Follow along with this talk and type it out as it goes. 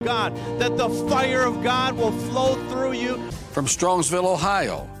God, that the fire of God will flow through you. From Strongsville,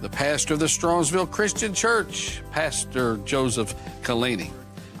 Ohio, the pastor of the Strongsville Christian Church, Pastor Joseph Kalini.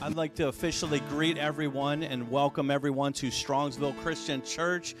 I'd like to officially greet everyone and welcome everyone to Strongsville Christian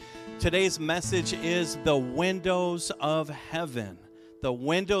Church. Today's message is the windows of heaven. The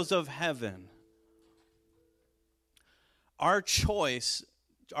windows of heaven. Our choices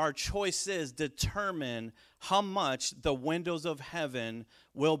determine how much the windows of heaven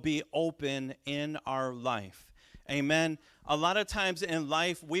will be open in our life. Amen. A lot of times in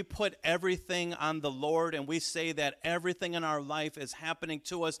life, we put everything on the Lord, and we say that everything in our life is happening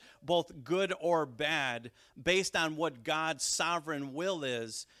to us, both good or bad, based on what God's sovereign will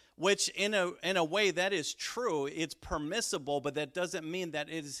is, which in a way that is true. It's permissible, but that doesn't mean that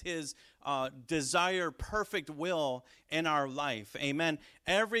it is His desired perfect will in our life. Amen.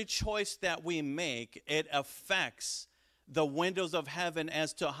 Every choice that we make, it affects the windows of heaven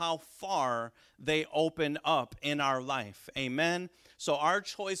as to how far they open up in our life. Amen. So our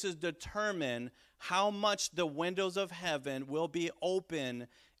choices determine how much the windows of heaven will be open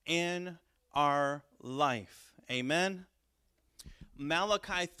in our life. Amen.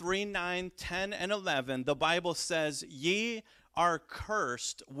 Malachi 3:9, 10, and 11, the Bible says, "Ye are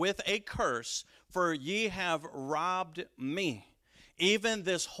cursed with a curse, for ye have robbed me, even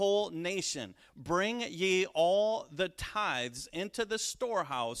this whole nation. Bring ye all the tithes into the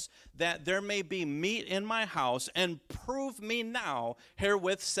storehouse, that there may be meat in my house, and prove me now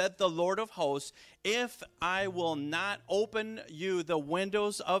herewith, said the Lord of hosts, if I will not open you the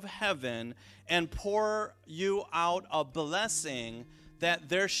windows of heaven and pour you out a blessing, that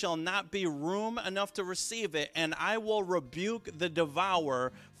there shall not be room enough to receive it, and I will rebuke the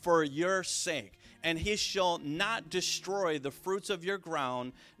devourer for your sake. And he shall not destroy the fruits of your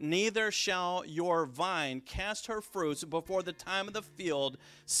ground, neither shall your vine cast her fruits before the time of the field,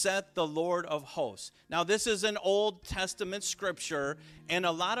 saith the Lord of hosts." Now, this is an Old Testament scripture, and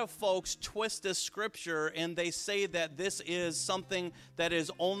a lot of folks twist this scripture, and they say that this is something that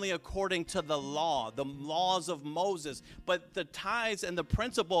is only according to the law, the laws of Moses. But the tithes and the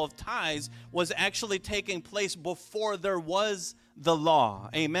principle of tithes was actually taking place before there was the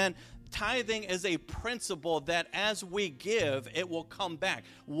law. Amen. Tithing is a principle that as we give, it will come back.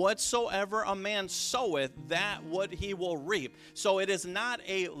 Whatsoever a man soweth, that what he will reap. So it is not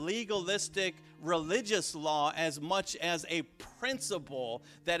a legalistic religious law as much as a principle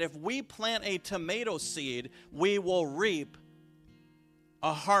that if we plant a tomato seed, we will reap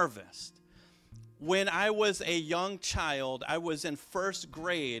a harvest. When I was a young child, I was in first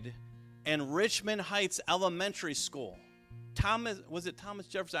grade in Richmond Heights Elementary School. Thomas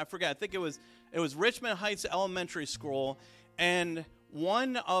Jefferson? I forgot. I think it was Richmond Heights Elementary School, and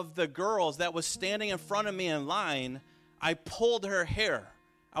one of the girls that was standing in front of me in line, I pulled her hair.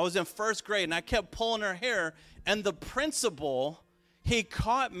 I was in first grade, and I kept pulling her hair, and the principal, he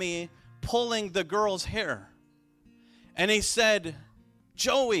caught me pulling the girl's hair, and he said,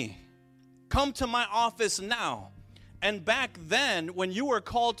 "Joey, come to my office now." And back then, when you were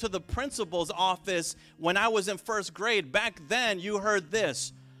called to the principal's office, when I was in first grade, back then you heard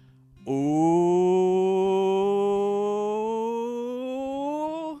this. Ooh.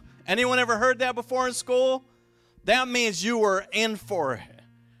 Anyone ever heard that before in school? That means you were in for it,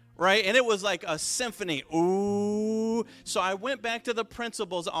 right? And it was like a symphony. Ooh. So I went back to the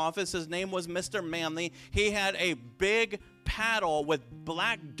principal's office. His name was Mr. Manley. He had a big paddle with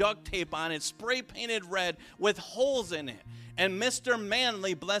black duct tape on it, spray painted red with holes in it. And Mr.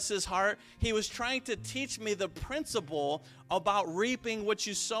 Manley, bless his heart, he was trying to teach me the principle about reaping what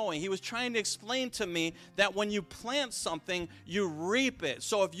you sowing. He was trying to explain to me that when you plant something, you reap it.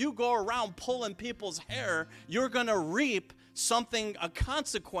 So if you go around pulling people's hair, you're going to reap something, a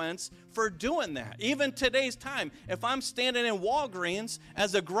consequence for doing that. Even today's time, if I'm standing in Walgreens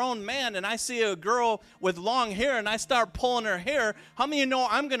as a grown man and I see a girl with long hair and I start pulling her hair, how many of you know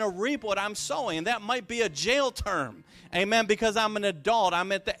I'm going to reap what I'm sowing? And that might be a jail term. Amen. Because I'm an adult.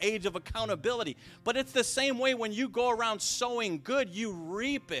 I'm at the age of accountability. But it's the same way when you go around sowing good, you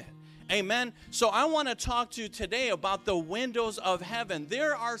reap it. Amen. So I want to talk to you today about the windows of heaven.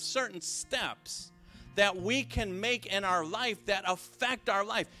 There are certain steps that we can make in our life that affect our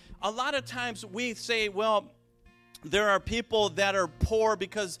life. A lot of times we say, well, there are people that are poor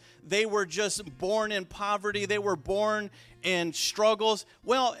because they were just born in poverty. They were born in struggles.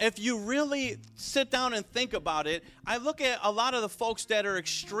 Well, if you really sit down and think about it, I look at a lot of the folks that are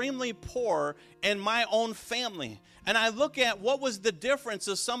extremely poor in my own family. And I look at what was the difference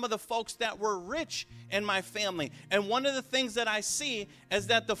of some of the folks that were rich in my family. And one of the things that I see is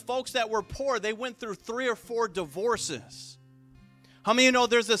that the folks that were poor, they went through 3 or 4 divorces. How many of you know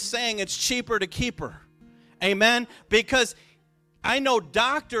there's a saying, it's cheaper to keep her? Amen? Because I know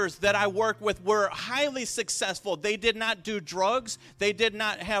doctors that I work with were highly successful. They did not do drugs. They did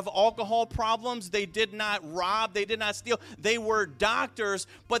not have alcohol problems. They did not rob. They did not steal. They were doctors,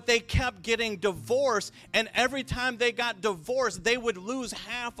 but they kept getting divorced. And every time they got divorced, they would lose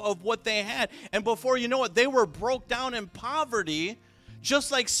half of what they had. And before you know it, they were broke down in poverty,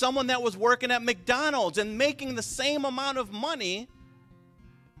 just like someone that was working at McDonald's and making the same amount of money.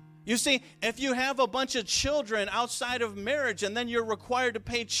 You see, if you have a bunch of children outside of marriage and then you're required to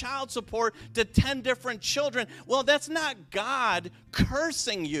pay child support to 10 different children, well, that's not God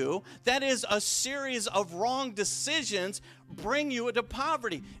cursing you. That is a series of wrong decisions bring you into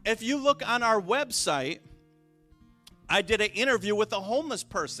poverty. If you look on our website, I did an interview with a homeless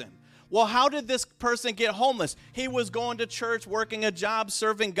person. Well, how did this person get homeless? He was going to church, working a job,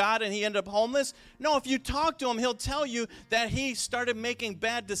 serving God, and he ended up homeless? No, if you talk to him, he'll tell you that he started making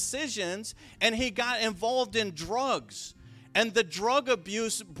bad decisions and he got involved in drugs. And the drug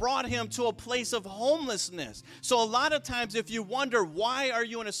abuse brought him to a place of homelessness. So a lot of times if you wonder why are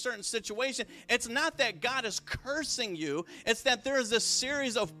you in a certain situation, it's not that God is cursing you. It's that there is a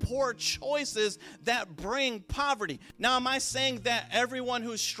series of poor choices that bring poverty. Now, am I saying that everyone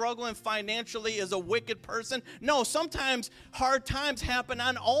who's struggling financially is a wicked person? No, sometimes hard times happen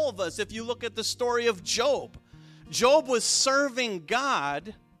on all of us. If you look at the story of Job, Job was serving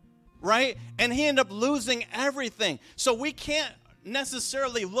God, right? And he ended up losing everything. So we can't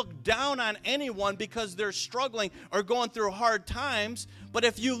necessarily look down on anyone because they're struggling or going through hard times. But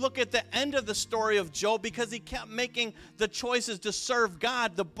if you look at the end of the story of Job, because he kept making the choices to serve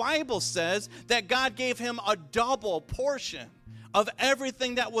God, the Bible says that God gave him a double portion of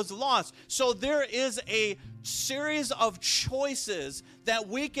everything that was lost. So there is a series of choices that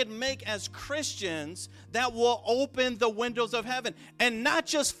we can make as Christians that will open the windows of heaven. And not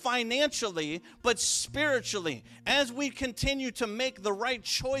just financially, but spiritually. As we continue to make the right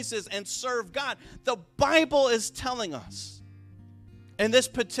choices and serve God, the Bible is telling us, in this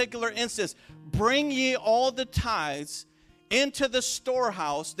particular instance, bring ye all the tithes into the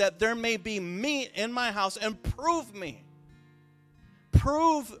storehouse, that there may be meat in my house, and prove me.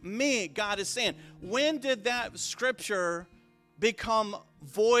 Prove me, God is saying. When did that scripture become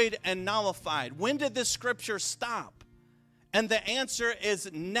void and nullified? When did this scripture stop? And the answer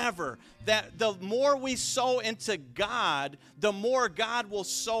is never. That the more we sow into God, the more God will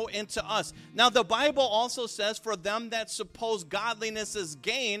sow into us. Now, the Bible also says, for them that suppose godliness is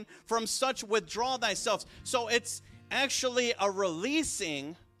gain, from such withdraw thyself. So it's actually a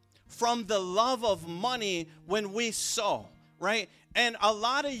releasing from the love of money when we sow, right? And a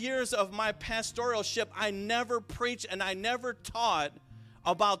lot of years of my pastoralship, I never preached and I never taught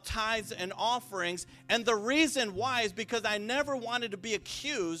about tithes and offerings. And the reason why is because I never wanted to be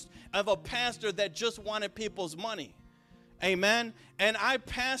accused of a pastor that just wanted people's money. Amen. And I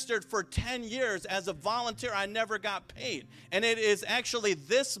pastored for 10 years as a volunteer. I never got paid. And it is actually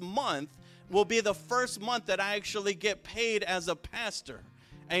this month will be the first month that I actually get paid as a pastor.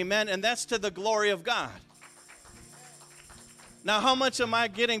 Amen. And that's to the glory of God. Now, how much am I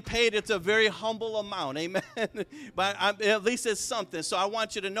getting paid? It's a very humble amount, amen? But at least it's something. So I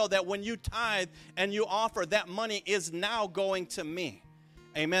want you to know that when you tithe and you offer, that money is now going to me,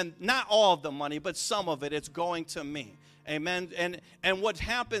 amen? Not all of the money, but some of it, it's going to me, amen? And what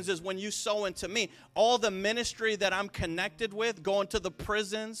happens is when you sow into me, all the ministry that I'm connected with, going to the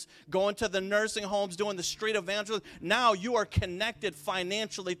prisons, going to the nursing homes, doing the street evangelism, now you are connected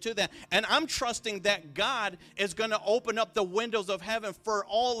financially to that. And I'm trusting that God is going to open up the windows of heaven for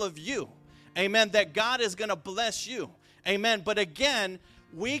all of you. Amen. That God is going to bless you. Amen. But again,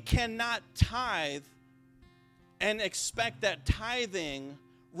 we cannot tithe and expect that tithing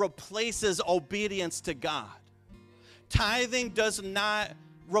replaces obedience to God. Tithing does not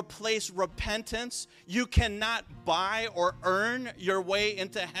replace repentance. You cannot buy or earn your way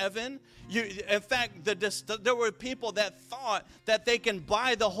into heaven. In fact, there were people that thought that they can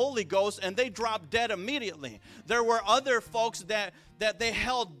buy the Holy Ghost and they dropped dead immediately. There were other folks that they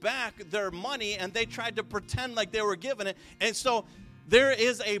held back their money and they tried to pretend like they were giving it. And so there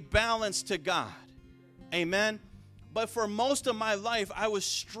is a balance to God. Amen. But for most of my life, I was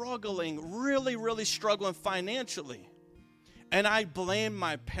struggling, really, really struggling financially. And I blamed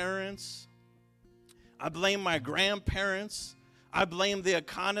my parents. I blamed my grandparents. I blamed the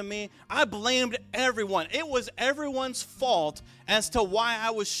economy. I blamed everyone. It was everyone's fault as to why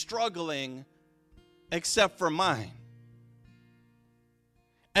I was struggling except for mine.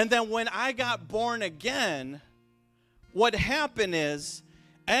 And then when I got born again, what happened is,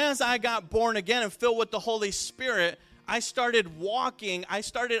 as I got born again and filled with the Holy Spirit, I started walking, I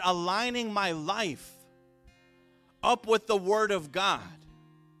started aligning my life up with the Word of God.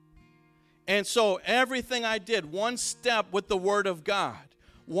 And so everything I did, one step with the Word of God,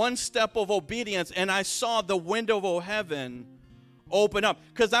 one step of obedience, and I saw the window of heaven open up.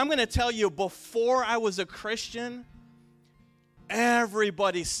 Because I'm going to tell you, before I was a Christian,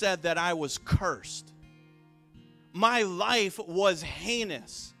 everybody said that I was cursed. My life was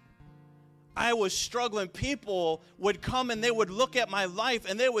heinous. I was struggling. People would come and they would look at my life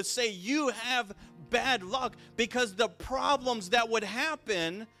and they would say, you have bad luck, because the problems that would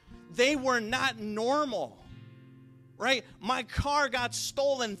happen, they were not normal, right? My car got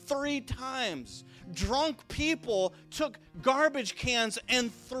stolen 3 times. Drunk people took garbage cans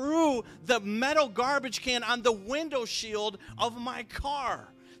and threw the metal garbage can on the window shield of my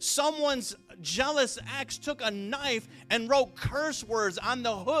car. Someone's jealous ex took a knife and wrote curse words on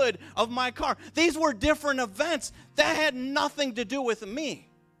the hood of my car. These were different events that had nothing to do with me.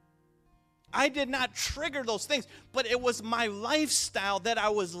 I did not trigger those things, but it was my lifestyle that I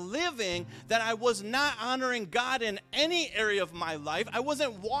was living, that I was not honoring God in any area of my life. I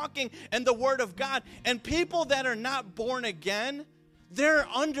wasn't walking in the Word of God. And people that are not born again, they're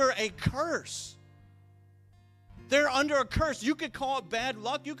under a curse. They're under a curse. You could call it bad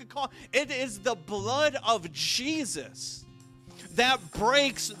luck. You could call it is the blood of Jesus that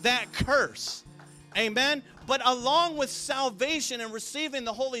breaks that curse. Amen. But along with salvation and receiving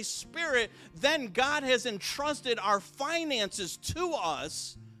the Holy Spirit, then God has entrusted our finances to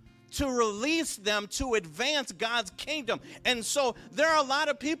us to release them to advance God's kingdom. And so there are a lot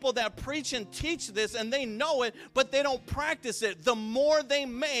of people that preach and teach this, and they know it, but they don't practice it. The more they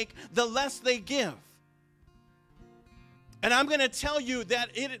make, the less they give. And I'm going to tell you that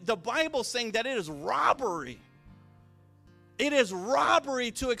the Bible's saying that it is robbery. It is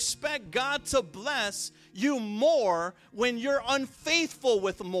robbery to expect God to bless you more when you're unfaithful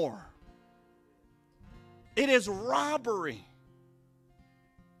with more. It is robbery.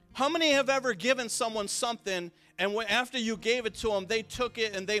 How many have ever given someone something, and after you gave it to them, they took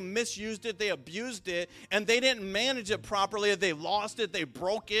it and they misused it, they abused it, and they didn't manage it properly, they lost it, they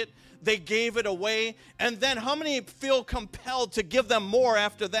broke it, they gave it away, and then how many feel compelled to give them more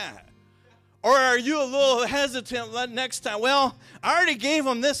after that? Or are you a little hesitant next time? Well, I already gave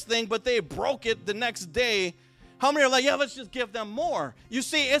them this thing, but they broke it the next day. How many are like, yeah, let's just give them more? You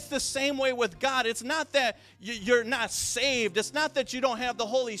see, it's the same way with God. It's not that you're not saved. It's not that you don't have the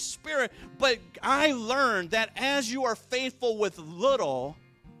Holy Spirit. But I learned that as you are faithful with little,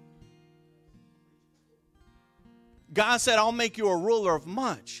 God said, I'll make you a ruler of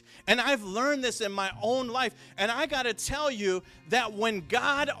much. And I've learned this in my own life. And I got to tell you that when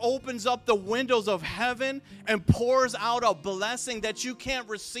God opens up the windows of heaven and pours out a blessing that you can't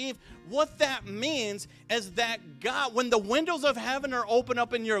receive, what that means is that God, when the windows of heaven are open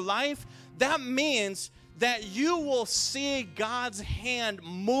up in your life, that means that you will see God's hand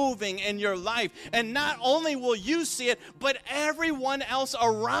moving in your life. And not only will you see it, but everyone else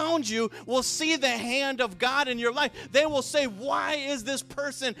around you will see the hand of God in your life. They will say, why is this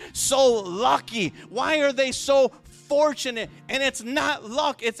person so lucky? Why are they so fortunate? And it's not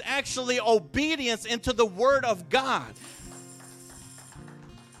luck, it's actually obedience into the Word of God.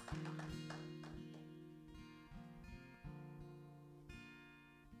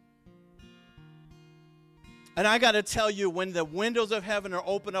 And I got to tell you, when the windows of heaven are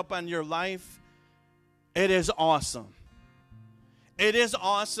open up on your life, it is awesome. It is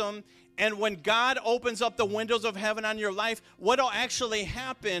awesome. And when God opens up the windows of heaven on your life, what will actually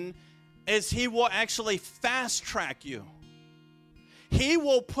happen is He will actually fast track you. He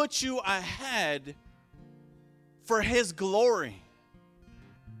will put you ahead for His glory.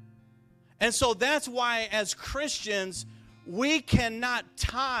 And so that's why as Christians, we cannot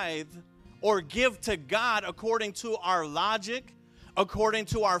tithe or give to God according to our logic, according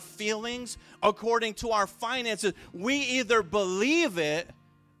to our feelings, according to our finances. We either believe it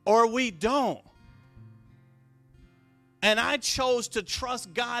or we don't. And I chose to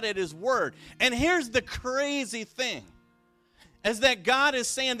trust God at His Word. And here's the crazy thing, is that God is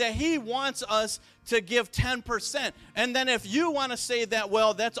saying that He wants us to give 10%. And then if you want to say that,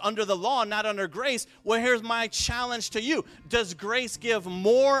 well, that's under the law, not under grace, well, here's my challenge to you. Does grace give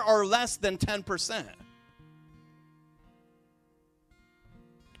more or less than 10%?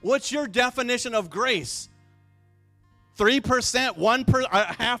 What's your definition of grace? 3%,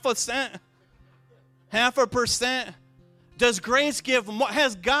 1%, half a cent, 0.5%? Does grace give more?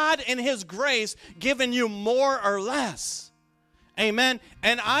 Has God in His grace given you more or less? Amen.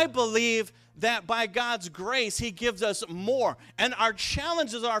 And I believe that by God's grace, he gives us more. And our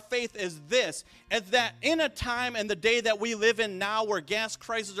challenge of our faith is this, is that in a time and the day that we live in now where gas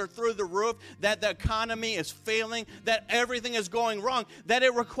prices are through the roof, that the economy is failing, that everything is going wrong, that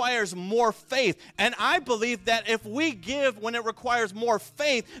it requires more faith. And I believe that if we give when it requires more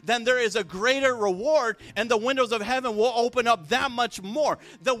faith, then there is a greater reward and the windows of heaven will open up that much more.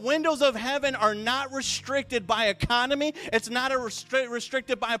 The windows of heaven are not restricted by economy. It's not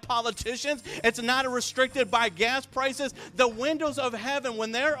restricted by politicians. It's not restricted by gas prices. The windows of heaven,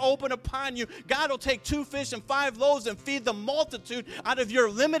 when they're open upon you, God will take 2 fish and 5 loaves and feed the multitude out of your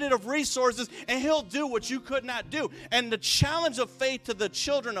limited of resources, and he'll do what you could not do. And the challenge of faith to the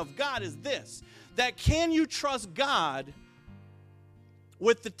children of God is this, that can you trust God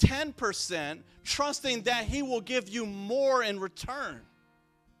with the 10%, trusting that he will give you more in return?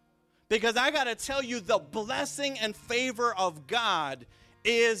 Because I got to tell you, the blessing and favor of God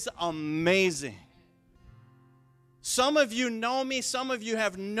is amazing. Some of you know me, some of you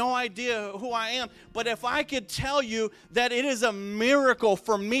have no idea who I am, but if I could tell you that it is a miracle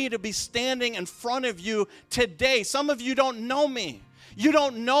for me to be standing in front of you today. Some of you don't know me. You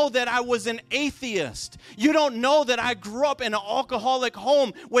don't know that I was an atheist. You don't know that I grew up in an alcoholic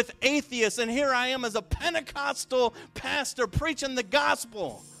home with atheists, and here I am as a Pentecostal pastor preaching the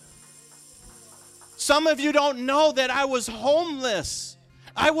gospel. Some of you don't know that I was homeless.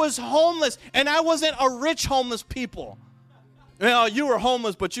 I was homeless, and I wasn't a rich homeless people. Well, you were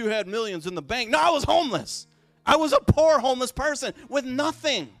homeless, but you had millions in the bank. No, I was homeless. I was a poor homeless person with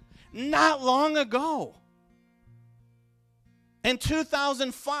nothing not long ago. In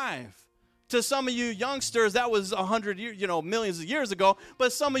 2005, to some of you youngsters, that was 100 years, millions of years ago.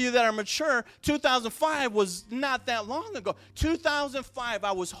 But some of you that are mature, 2005 was not that long ago. 2005,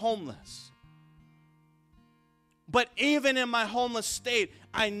 I was homeless. But even in my homeless state,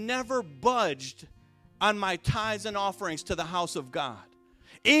 I never budged on my tithes and offerings to the house of God.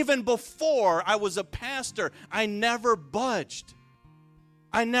 Even before I was a pastor, I never budged.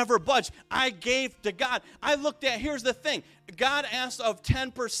 I never budged. I gave to God. I looked at, here's the thing. God asked of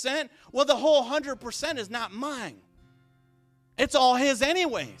 10%. Well, the whole 100% is not mine. It's all his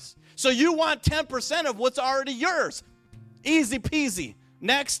anyways. So you want 10% of what's already yours. Easy peasy.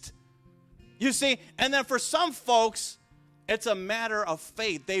 Next. You see, and then for some folks, it's a matter of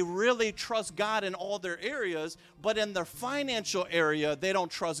faith. They really trust God in all their areas, but in their financial area, they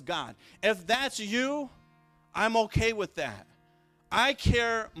don't trust God. If that's you, I'm okay with that. I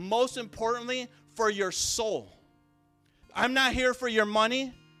care most importantly for your soul. I'm not here for your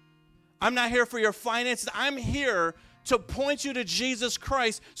money. I'm not here for your finances. I'm here to point you to Jesus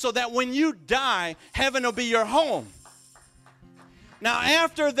Christ so that when you die, heaven will be your home. Now,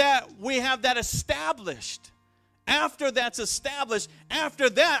 after that, we have that established. After that's established, after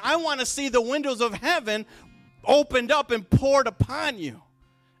that, I want to see the windows of heaven opened up and poured upon you.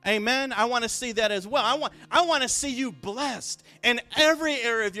 Amen. I want to see that as well. I want to see you blessed in every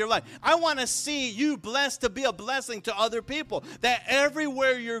area of your life. I want to see you blessed to be a blessing to other people. That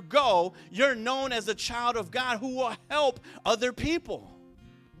everywhere you go, you're known as a child of God who will help other people.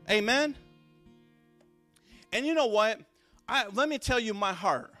 Amen. And you know what? Let me tell you my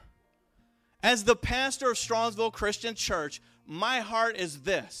heart. As the pastor of Strongsville Christian Church, my heart is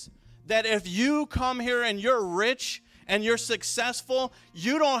this, that if you come here and you're rich and you're successful,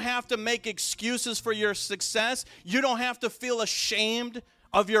 you don't have to make excuses for your success. You don't have to feel ashamed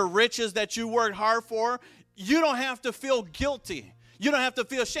of your riches that you worked hard for. You don't have to feel guilty. You don't have to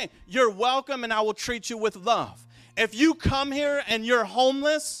feel ashamed. You're welcome, and I will treat you with love. If you come here and you're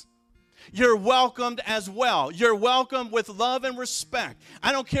homeless, you're welcomed as well. You're welcome with love and respect.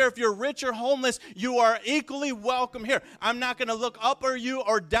 I don't care if you're rich or homeless, you are equally welcome here. I'm not going to look up on you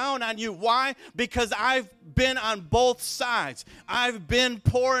or down on you. Why? Because I've been on both sides. I've been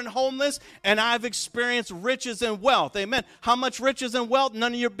poor and homeless, and I've experienced riches and wealth. Amen. How much riches and wealth?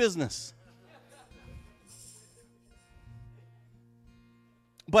 None of your business.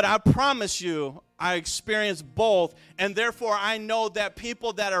 But I promise you, I experienced both, and therefore I know that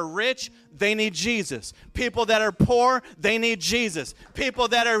people that are rich, they need Jesus. People that are poor, they need Jesus. People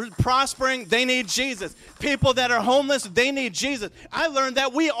that are prospering, they need Jesus. People that are homeless, they need Jesus. I learned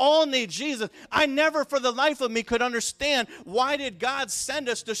that we all need Jesus. I never for the life of me could understand, why did God send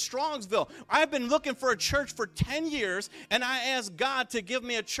us to Strongsville? I've been looking for a church for 10 years, and I asked God to give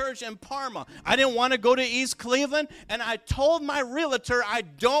me a church in Parma. I didn't want to go to East Cleveland, and I told my realtor I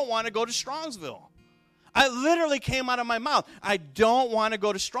don't want to go to Strongsville. I literally came out of my mouth, I don't want to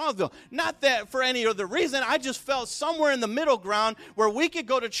go to Strongsville. Not that for any other reason. I just felt somewhere in the middle ground where we could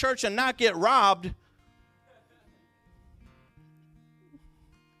go to church and not get robbed.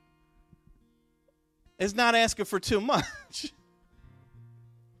 is not asking for too much.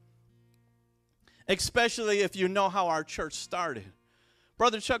 Especially if you know how our church started.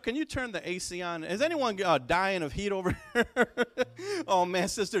 Brother Chuck, can you turn the AC on? Is anyone dying of heat over here? Oh, man,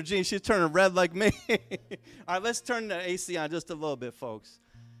 Sister Jean, she's turning red like me. All right, let's turn the AC on just a little bit, folks.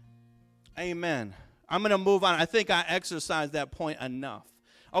 Amen. I'm going to move on. I think I exercised that point enough.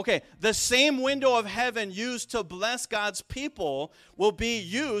 Okay, the same window of heaven used to bless God's people will be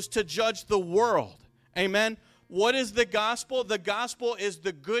used to judge the world. Amen. What is the gospel? The gospel is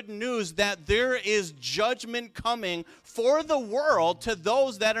the good news that there is judgment coming for the world to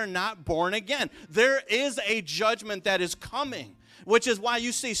those that are not born again. There is a judgment that is coming, which is why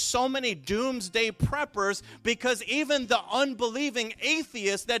you see so many doomsday preppers, because even the unbelieving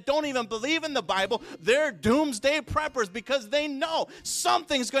atheists that don't even believe in the Bible, they're doomsday preppers because they know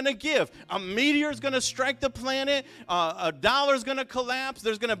something's going to give. A meteor's going to strike the planet. A dollar's going to collapse.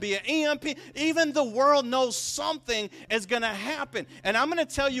 There's going to be an EMP. Even the world knows something is going to happen. And I'm going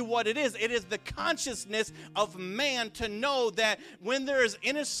to tell you what it is. It is the consciousness of man to know that when there is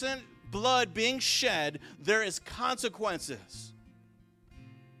innocent blood being shed, there is consequences.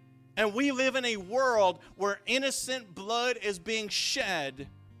 And we live in a world where innocent blood is being shed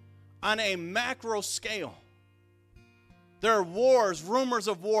on a macro scale. There are wars, rumors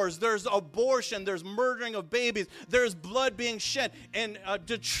of wars. There's abortion. There's murdering of babies. There's blood being shed. In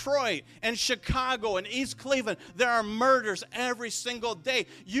Detroit and Chicago and East Cleveland, there are murders every single day.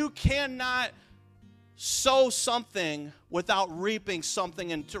 You cannot sow something without reaping something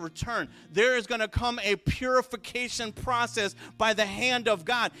in return. There is going to come a purification process by the hand of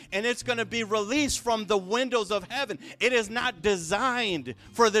God, and it's going to be released from the windows of heaven. It is not designed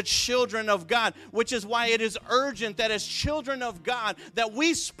for the children of God, which is why it is urgent that as children of God, that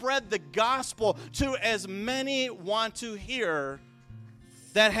we spread the gospel to as many want to hear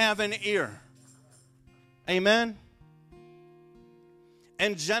that have an ear. Amen?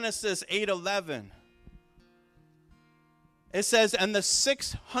 In Genesis 8:11, it says, "And the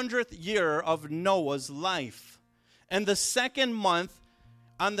 600th year of Noah's life, and the second month,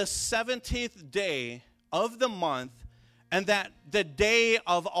 on the 17th day of the month, and that the day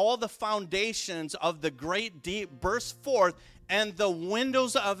of all the foundations of the great deep burst forth, and the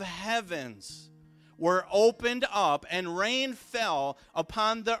windows of heavens were opened up, and rain fell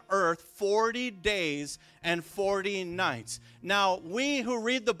upon the earth 40 days and 40 nights. Now, we who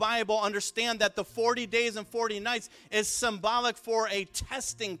read the Bible understand that the 40 days and 40 nights is symbolic for a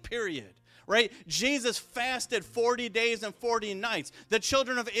testing period, right? Jesus fasted 40 days and 40 nights. The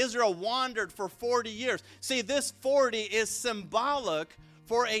children of Israel wandered for 40 years. See, this 40 is symbolic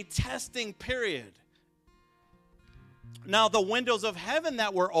for a testing period. Now, the windows of heaven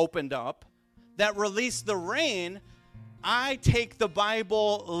that were opened up, that release the rain, I take the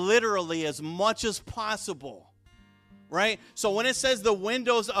Bible literally as much as possible, right? So when it says the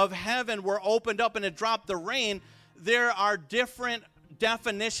windows of heaven were opened up and it dropped the rain, there are different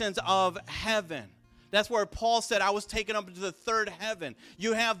definitions of heaven. That's where Paul said, I was taken up into the third heaven.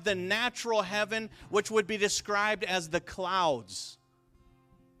 You have the natural heaven, which would be described as the clouds,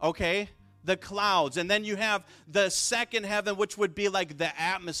 okay? The clouds. And then you have the second heaven, which would be like the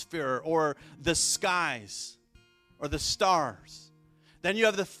atmosphere or the skies or the stars. Then you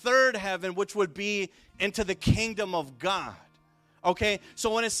have the third heaven, which would be into the kingdom of God. Okay?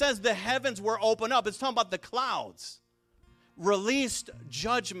 So when it says the heavens were opened up, it's talking about the clouds. Released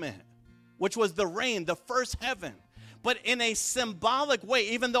judgment, which was the rain, the first heaven. But in a symbolic way,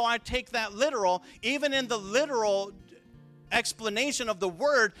 even though I take that literal, even in the literal explanation of the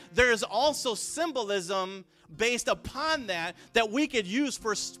word, there is also symbolism based upon that we could use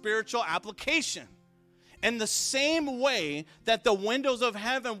for spiritual application. In the same way that the windows of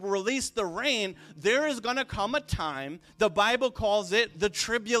heaven release the rain, there is going to come a time, the Bible calls it the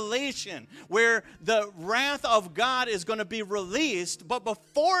tribulation, where the wrath of God is going to be released. But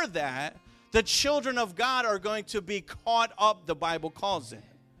before that, the children of God are going to be caught up, the Bible calls it.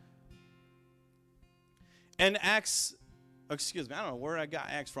 In I don't know where I got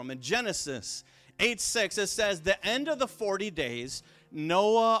Acts from. In Genesis 8:6, it says, the end of the 40 days,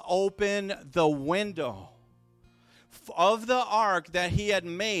 Noah opened the window of the ark that he had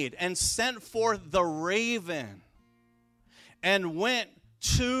made and sent forth the raven and went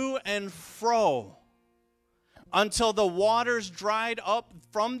to and fro until the waters dried up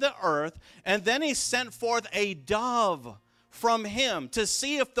from the earth. And then he sent forth a dove from him to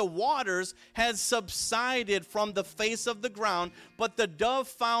see if the waters had subsided from the face of the ground. But the dove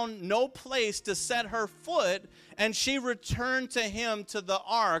found no place to set her foot, and she returned to him to the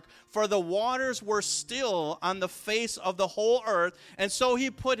ark, for the waters were still on the face of the whole earth. And so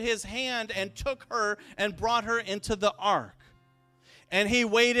he put his hand and took her and brought her into the ark. And he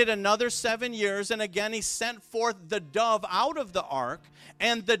waited another 7 years, and again he sent forth the dove out of the ark.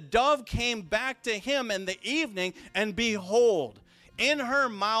 And the dove came back to him in the evening, and behold, in her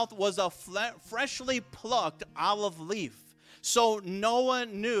mouth was a freshly plucked olive leaf. So Noah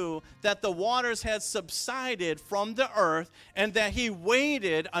knew that the waters had subsided from the earth, and that he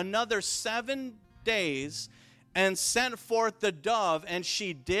waited another 7 days and sent forth the dove, and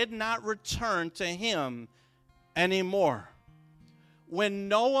she did not return to him anymore. When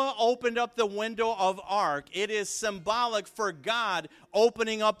Noah opened up the window of ark, it is symbolic for God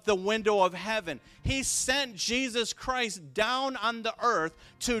opening up the window of heaven. He sent Jesus Christ down on the earth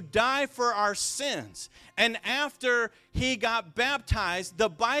to die for our sins. And after he got baptized, the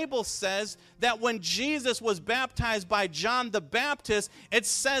Bible says that when Jesus was baptized by John the Baptist, it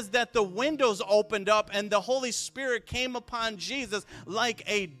says that the windows opened up and the Holy Spirit came upon Jesus like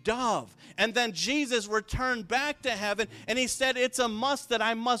a dove. And then Jesus returned back to heaven, and he said, it's a must that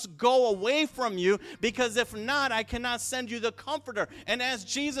I must go away from you, because if not, I cannot send you the Comforter. And as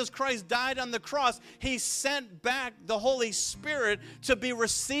Jesus Christ died on the cross, he sent back the Holy Spirit to be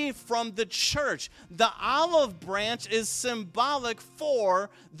received from the church. The olive branch is symbolic for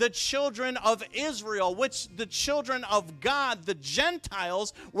the children of Israel, which the children of God, the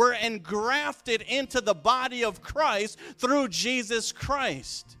Gentiles, were engrafted into the body of Christ through Jesus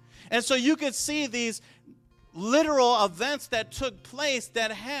Christ. And so you could see these literal events that took place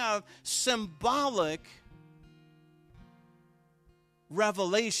that have symbolic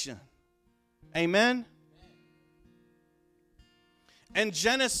revelation. Amen? In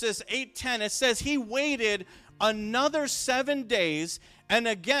Genesis 8:10, it says he waited another 7 days, and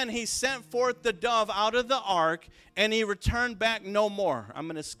again he sent forth the dove out of the ark, and he returned back no more. I'm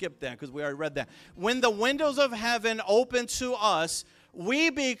going to skip that because we already read that. When the windows of heaven open to us, we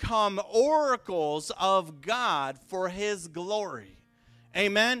become oracles of God for his glory.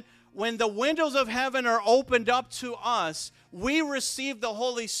 Amen? When the windows of heaven are opened up to us, we receive the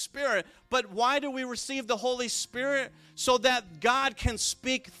Holy Spirit. But why do we receive the Holy Spirit? So that God can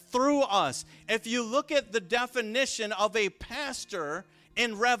speak through us. If you look at the definition of a pastor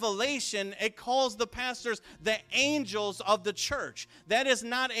in Revelation, it calls the pastors the angels of the church. That is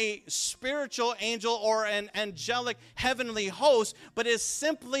not a spiritual angel or an angelic heavenly host, but is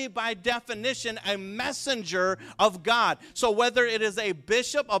simply by definition a messenger of God. So whether it is a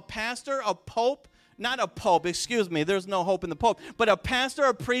bishop, a pastor, a pope, not a pope, excuse me, there's no hope in the pope, but a pastor,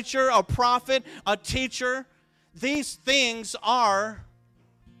 a preacher, a prophet, a teacher, these things are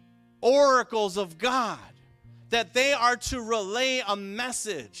oracles of God, that they are to relay a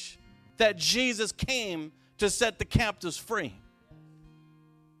message that Jesus came to set the captives free.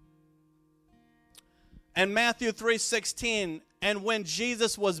 And Matthew 3:16, and when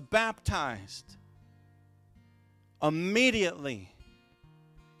Jesus was baptized, immediately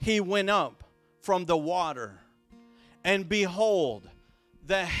he went up from the water, and behold,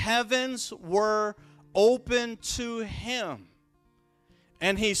 the heavens were open to him.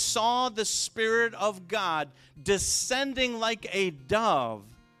 And he saw the Spirit of God descending like a dove,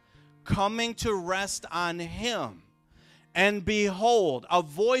 coming to rest on him. And behold, a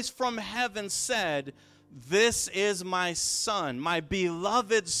voice from heaven said, "This is my Son, my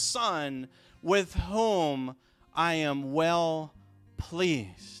beloved Son, with whom I am well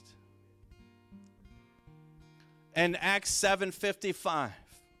pleased." In Acts 7:55.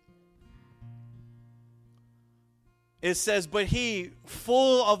 It says, but he,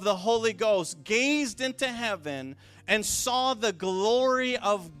 full of the Holy Ghost, gazed into heaven and saw the glory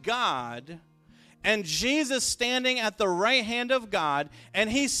of God, and Jesus standing at the right hand of God. And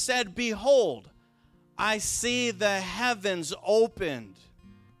he said, behold, I see the heavens opened,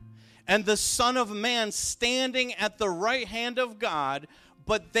 and the Son of Man standing at the right hand of God.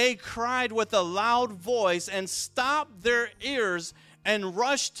 But they cried with a loud voice and stopped their ears and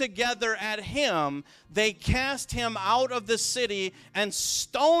rushed together at him. They cast him out of the city and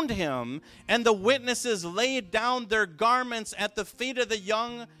stoned him. And the witnesses laid down their garments at the feet of the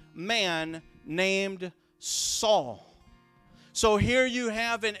young man named Saul. So here you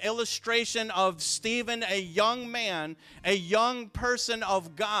have an illustration of Stephen, a young man, a young person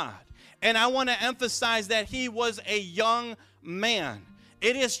of God. And I want to emphasize that he was a young man.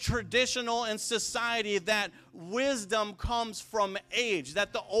 It is traditional in society that wisdom comes from age,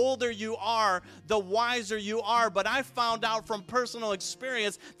 that the older you are, the wiser you are. But I found out from personal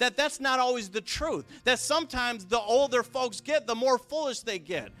experience that that's not always the truth, that sometimes the older folks get, the more foolish they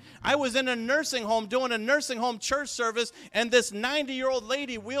get. I was in a nursing home doing a nursing home church service, and this 90-year-old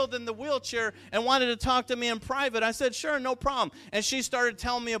lady wheeled in the wheelchair and wanted to talk to me in private. I said, sure, no problem. And she started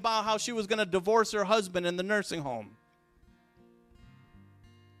telling me about how she was going to divorce her husband in the nursing home.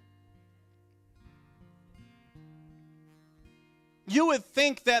 You would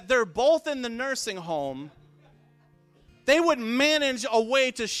think that they're both in the nursing home, they would manage a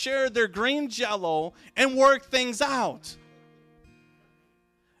way to share their green Jell-O and work things out.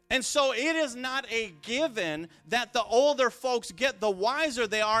 And so it is not a given that the older folks get, the wiser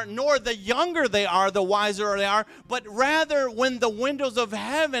they are, nor the younger they are, the wiser they are, but rather when the windows of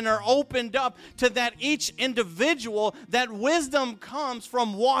heaven are opened up to that each individual, that wisdom comes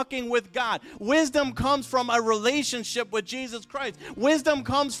from walking with God. Wisdom comes from a relationship with Jesus Christ. Wisdom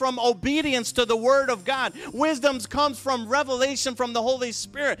comes from obedience to the Word of God. Wisdom comes from revelation from the Holy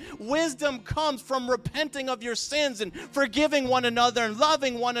Spirit. Wisdom comes from repenting of your sins and forgiving one another and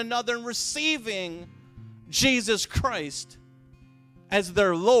loving one another and receiving Jesus Christ as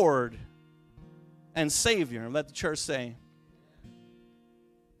their Lord and Savior. Let the church say.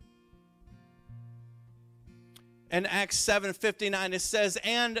 In Acts 7:59 it says,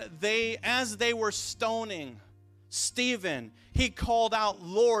 and as they were stoning Stephen, he called out,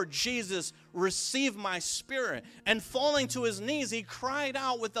 Lord Jesus, receive my spirit. And falling to his knees, he cried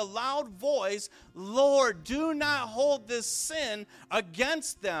out with a loud voice, Lord, do not hold this sin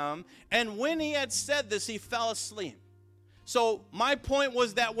against them. And when he had said this, he fell asleep. So my point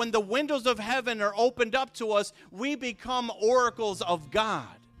was that when the windows of heaven are opened up to us, we become oracles of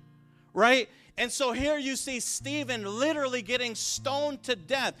God, right? And so here you see Stephen literally getting stoned to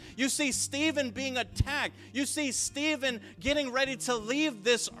death. You see Stephen being attacked. You see Stephen getting ready to leave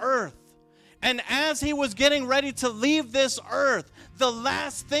this earth. And as he was getting ready to leave this earth, the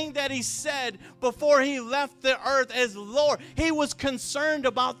last thing that he said before he left the earth is, Lord, he was concerned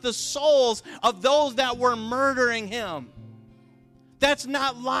about the souls of those that were murdering him. That's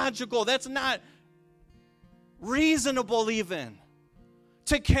not logical. That's not reasonable even.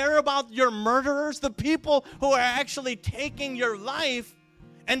 To care about your murderers, the people who are actually taking your life,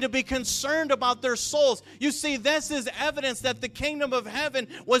 and to be concerned about their souls. You see, this is evidence that the kingdom of heaven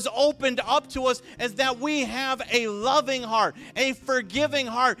was opened up to us, as that we have a loving heart, a forgiving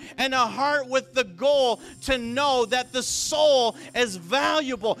heart, and a heart with the goal to know that the soul is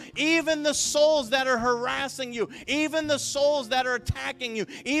valuable. Even the souls that are harassing you, even the souls that are attacking you,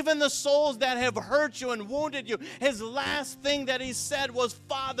 even the souls that have hurt you and wounded you. His last thing that he said was,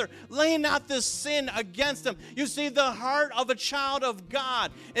 Father, lay not this sin against them. You see, the heart of a child of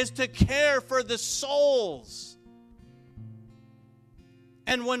God is to care for the souls.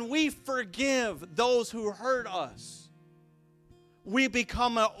 And when we forgive those who hurt us, we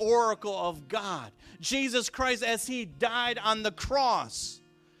become an oracle of God. Jesus Christ, as he died on the cross,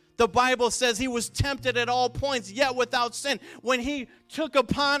 the Bible says he was tempted at all points, yet without sin. When he took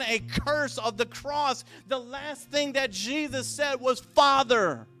upon a curse of the cross, the last thing that Jesus said was,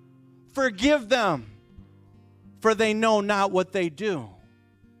 Father, forgive them, for they know not what they do.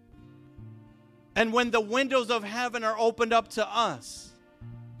 And when the windows of heaven are opened up to us,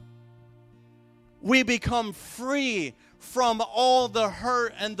 we become free from all the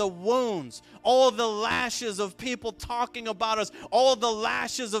hurt and the wounds, all the lashes of people talking about us, all the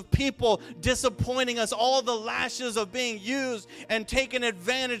lashes of people disappointing us, all the lashes of being used and taken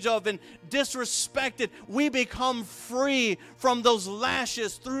advantage of and disrespected. We become free from those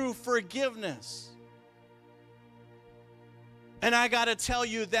lashes through forgiveness. And I got to tell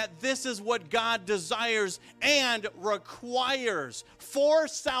you that this is what God desires and requires for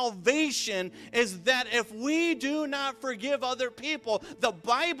salvation, is that if we do not forgive other people, the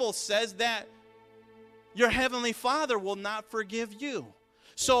Bible says that your heavenly Father will not forgive you.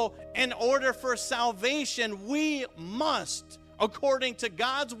 So in order for salvation, we must, according to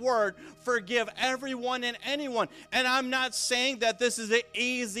God's word, forgive everyone and anyone. And I'm not saying that this is an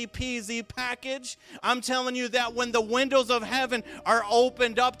easy peasy package. I'm telling you that when the windows of heaven are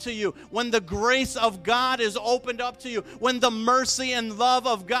opened up to you, when the grace of God is opened up to you, when the mercy and love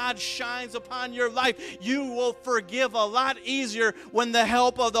of God shines upon your life, you will forgive a lot easier when the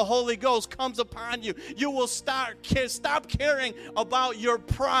help of the Holy Ghost comes upon you. You will stop caring about your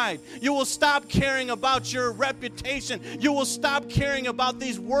pride. You will stop caring about your reputation. You will stop stop caring about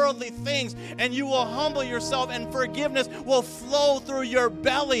these worldly things, and you will humble yourself, and forgiveness will flow through your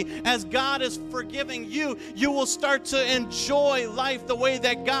belly as God is forgiving you. You will start to enjoy life the way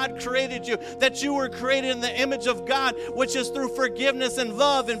that God created you, that you were created in the image of God, which is through forgiveness and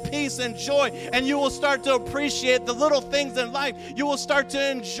love and peace and joy. And you will start to appreciate the little things in life. You will start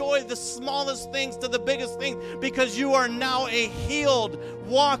to enjoy the smallest things to the biggest things, because you are now a healed,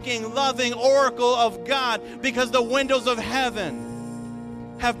 walking, loving oracle of God, because the windows of heaven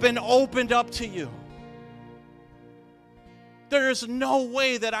have been opened up to you. There is no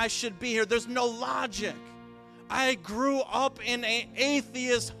way that I should be here. There's no logic. I grew up in an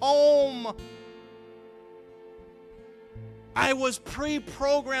atheist home. I was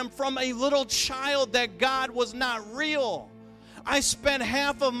pre-programmed from a little child that God was not real. I spent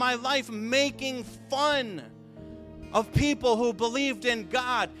half of my life making fun of people who believed in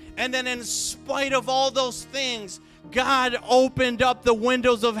God. And then in spite of all those things, God opened up the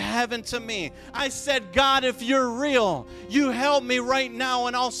windows of heaven to me. I said, God, if you're real, you help me right now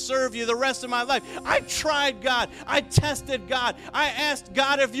and I'll serve you the rest of my life. I tried God. I tested God. I asked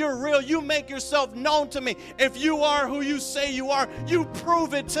God, if you're real, you make yourself known to me. If you are who you say you are, you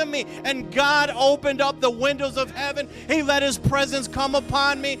prove it to me. And God opened up the windows of heaven. He let his presence come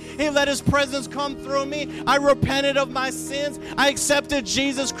upon me. He let his presence come through me. I repented of my sins. I accepted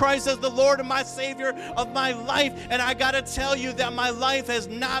Jesus Christ as the Lord and my Savior of my life. And I got to tell you that my life has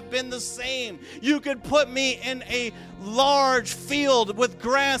not been the same. You could put me in a large field with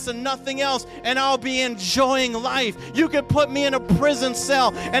grass and nothing else, and I'll be enjoying life. You could put me in a prison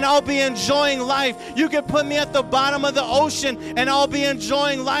cell, and I'll be enjoying life. You could put me at the bottom of the ocean, and I'll be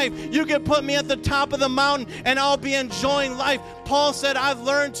enjoying life. You could put me at the top of the mountain, and I'll be enjoying life. Paul said, I've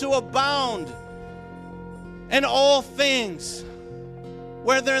learned to abound in all things.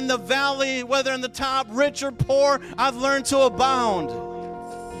 Whether in the valley, whether in the top, rich or poor, I've learned to abound.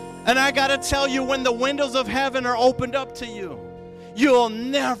 And I got to tell you, when the windows of heaven are opened up to you, you'll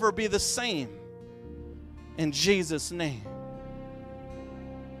never be the same. In Jesus' name.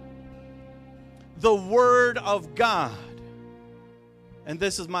 The Word of God. And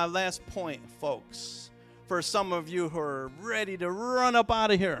this is my last point, folks, for some of you who are ready to run up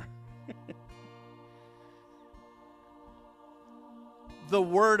out of here. The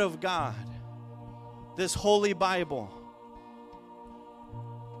Word of God, this Holy Bible.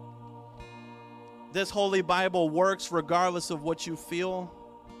 This Holy Bible works regardless of what you feel,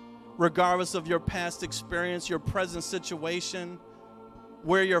 regardless of your past experience, your present situation,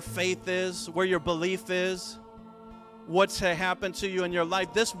 where your faith is, where your belief is, what's happened to you in your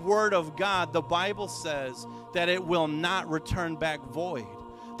life. This Word of God, the Bible says that it will not return back void.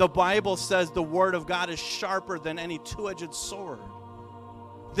 The Bible says the Word of God is sharper than any two-edged sword.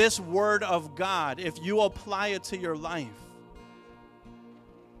 This Word of God, if you apply it to your life,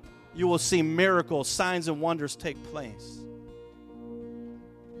 you will see miracles, signs, and wonders take place.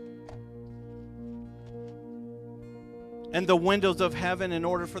 And the windows of heaven, in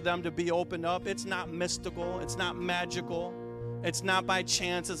order for them to be opened up, it's not mystical, it's not magical, it's not by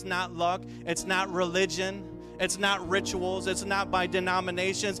chance, it's not luck, it's not religion. It's not rituals. It's not by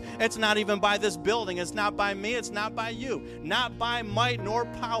denominations. It's not even by this building. It's not by me. It's not by you. Not by might nor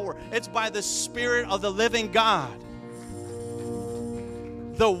power. It's by the Spirit of the living God.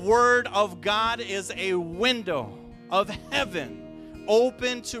 The Word of God is a window of heaven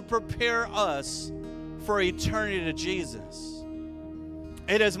open to prepare us for eternity to Jesus.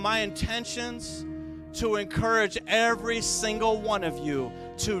 It is my intentions to encourage every single one of you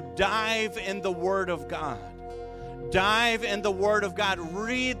to dive in the Word of God. Dive in the Word of God.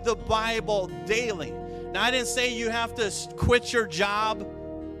 Read the Bible daily. Now, I didn't say you have to quit your job.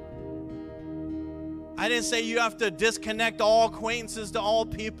 I didn't say you have to disconnect all acquaintances to all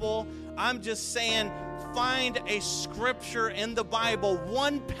people. I'm just saying find a scripture in the Bible,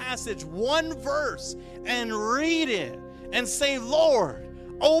 one passage, one verse, and read it and say, Lord,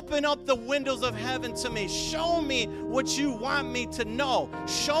 open up the windows of heaven to me. Show me what you want me to know.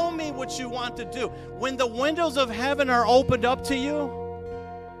 Show me what you want to do. When the windows of heaven are opened up to you,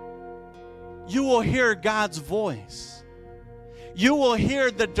 you will hear God's voice. You will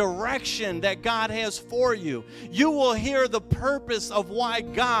hear the direction that God has for you. You will hear the purpose of why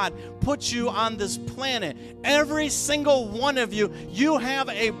God put you on this planet. Every single one of you, you have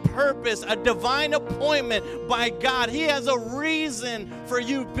a purpose, a divine appointment by God. He has a reason for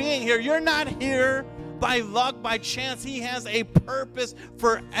you being here. You're not here by luck, by chance. He has a purpose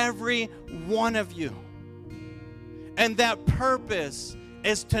for every one of you. And that purpose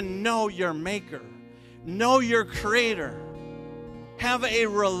is to know your Maker, know your Creator, have a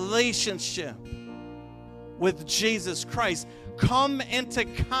relationship with Jesus Christ. come into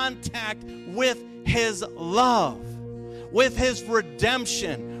contact with his love, with his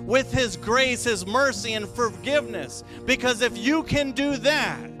redemption, with his grace, his mercy, and forgiveness. Because if you can do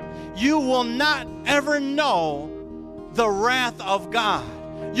that, you will not ever know the wrath of God.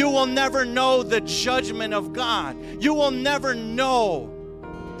 You will never know the judgment of God. You will never know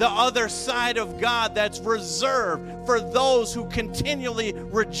the other side of God that's reserved for those who continually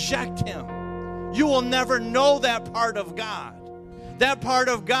reject him. You will never know that part of God. That part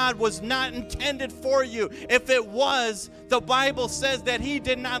of God was not intended for you. If it was, the Bible says that he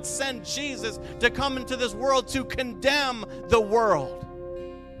did not send Jesus to come into this world to condemn the world.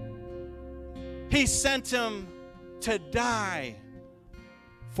 He sent him to die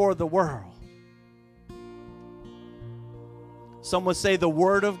for the world. Some would say the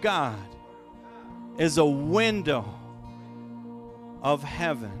Word of God is a window of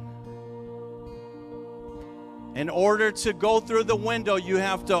heaven. In order to go through the window, you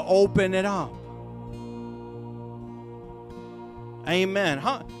have to open it up. Amen.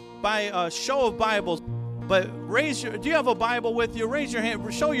 By a show of Bibles, but do you have a Bible with you? Raise your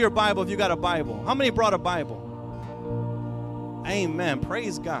hand. Show your Bible if you got a Bible. How many brought a Bible? Amen.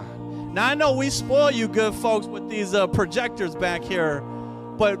 Praise God. Now, I know we spoil you good folks with these projectors back here,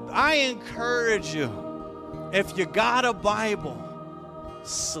 but I encourage you, if you got a Bible,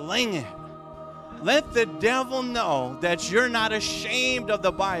 sling it. Let the devil know that you're not ashamed of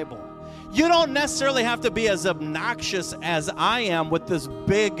the Bible. You don't necessarily have to be as obnoxious as I am with this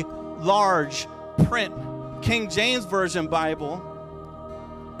big, large print King James Version Bible,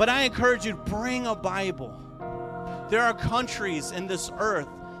 but I encourage you to bring a Bible. There are countries in this earth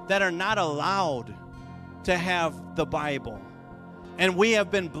that are not allowed to have the Bible, and we have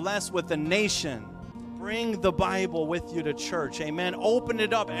been blessed with a nation. Bring the Bible with you to church. Amen. Open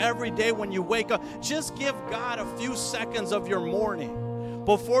it up every day when you wake up. Just give God a few seconds of your morning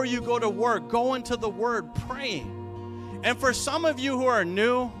before you go to work. Go into the Word, pray. And for some of you who are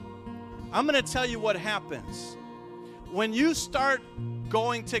new, I'm going to tell you what happens. When you start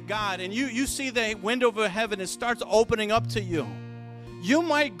going to God and you see the window of heaven, it starts opening up to you. You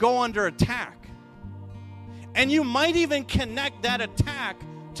might go under attack. And you might even connect that attack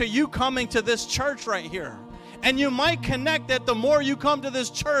to you coming to this church right here. And you might connect that the more you come to this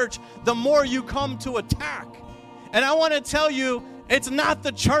church, the more you come to attack. And I want to tell you, it's not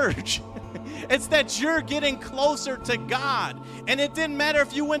the church. It's that you're getting closer to God. And it didn't matter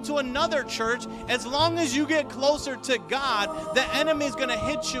if you went to another church. As long as you get closer to God, the enemy's going to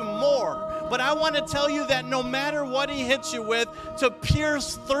hit you more. But I want to tell you that no matter what he hits you with, to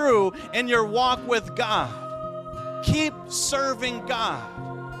pierce through in your walk with God. Keep serving God.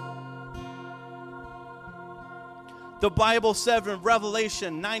 The Bible says in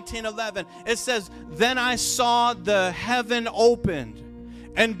Revelation 19:11, it says, "Then I saw the heaven opened,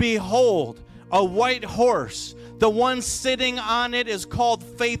 and behold, a white horse. The one sitting on it is called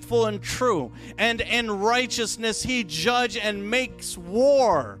Faithful and True, and in righteousness he judges and makes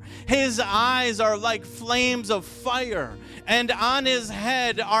war. His eyes are like flames of fire, and on his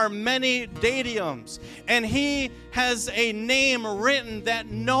head are many diadems, and he has a name written that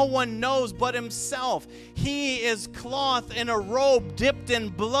no one knows but himself. He is clothed in a robe dipped in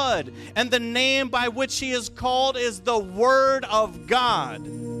blood, and the name by which he is called is the Word of God.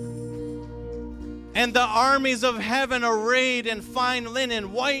 And the armies of heaven, arrayed in fine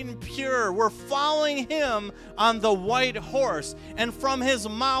linen, white and pure, were following him on the white horse. And from his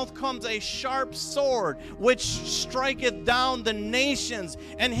mouth comes a sharp sword, which striketh down the nations.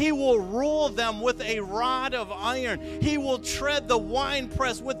 And he will rule them with a rod of iron. He will tread the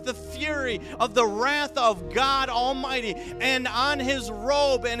winepress with the fury of the wrath of God Almighty. And on his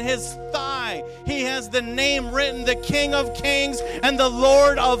robe and his thigh, he has the name written, the King of Kings and the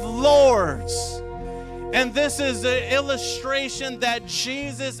Lord of Lords." And this is the illustration that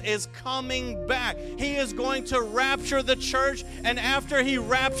Jesus is coming back. He is going to rapture the church, and after he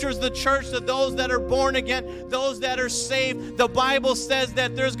raptures the church, to those that are born again, those that are saved, the Bible says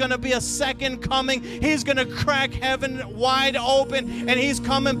that there's going to be a second coming. He's going to crack heaven wide open, and he's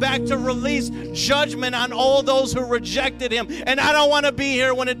coming back to release judgment on all those who rejected him. And I don't want to be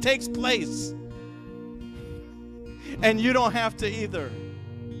here when it takes place. And you don't have to either.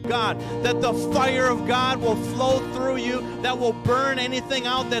 God, that the fire of God will flow through you, that will burn anything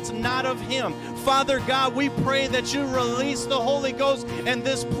out that's not of him. Father God, we pray that you release the Holy Ghost in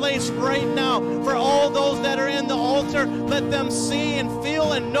this place right now. For all those that are in the altar, let them see and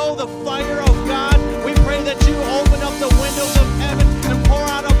feel and know the fire of God. We pray that you open up the windows of heaven and pour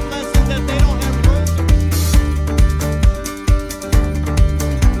out a blessing that they don't have room to.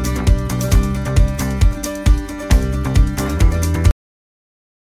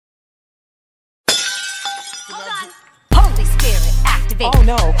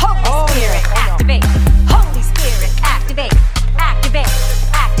 know. Ho!